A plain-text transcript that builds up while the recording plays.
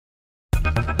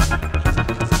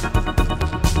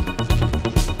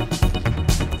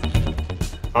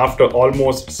After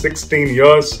almost 16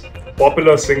 years,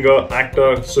 popular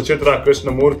singer-actor Suchitra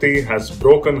Krishnamoorthi has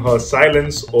broken her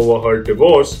silence over her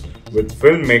divorce with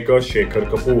filmmaker Shekhar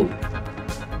Kapur.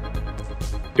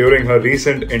 During her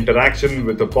recent interaction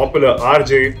with the popular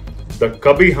RJ, the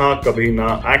Kabhi Haan Kabhi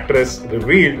Naa actress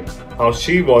revealed how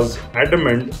she was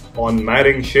adamant on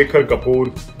marrying Shekhar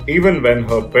Kapur even when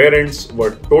her parents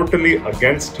were totally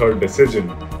against her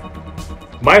decision.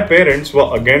 My parents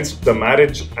were against the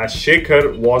marriage as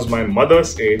Shekhar was my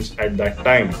mother's age at that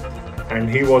time and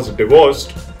he was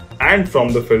divorced and from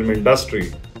the film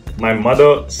industry. My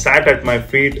mother sat at my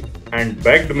feet and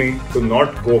begged me to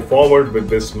not go forward with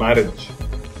this marriage.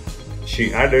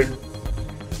 She added,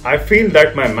 I feel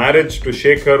that my marriage to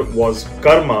Shekhar was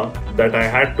karma that I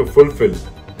had to fulfill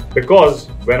because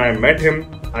when I met him,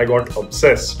 I got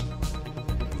obsessed.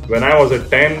 When I was a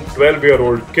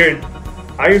 10-12-year-old kid,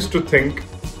 I used to think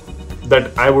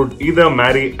that I would either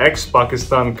marry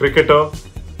ex-Pakistan cricketer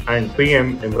and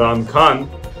PM Imran Khan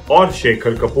or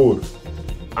Shekhar Kapur.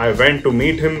 I went to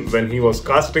meet him when he was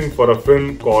casting for a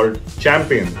film called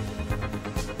Champion.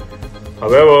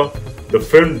 However, the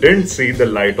film didn't see the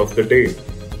light of the day.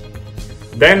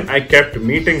 Then I kept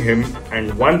meeting him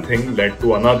and one thing led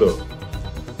to another.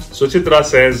 Suchitra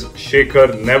says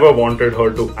Shekhar never wanted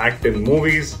her to act in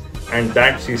movies and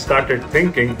that she started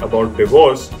thinking about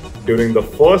divorce during the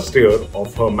first year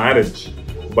of her marriage,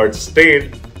 but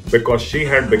stayed because she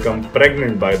had become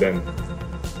pregnant by then.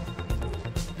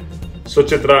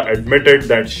 Suchitra admitted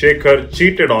that Shekhar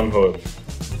cheated on her,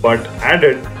 but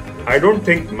added, I don't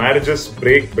think marriages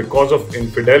break because of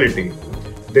infidelity.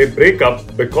 They break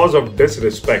up because of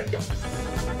disrespect.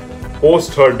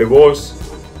 Post her divorce,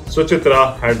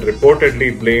 Suchitra had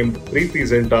reportedly blamed Preity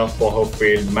Zinta for her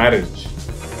failed marriage.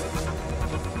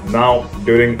 Now,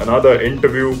 during another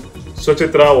interview,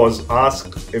 Suchitra was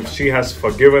asked if she has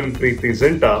forgiven Preity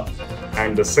Zinta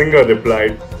and the singer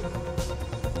replied,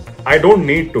 I don't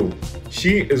need to.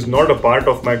 She is not a part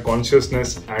of my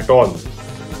consciousness at all.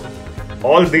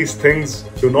 All these things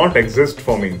do not exist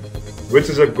for me, which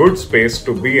is a good space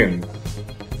to be in.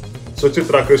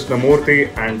 Suchitra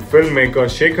Krishnamoorthi and filmmaker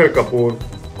Shekhar Kapur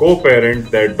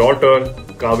co-parent their daughter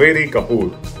Kaveri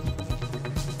Kapur.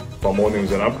 For more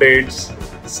news and updates,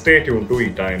 stay tuned to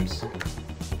ETimes.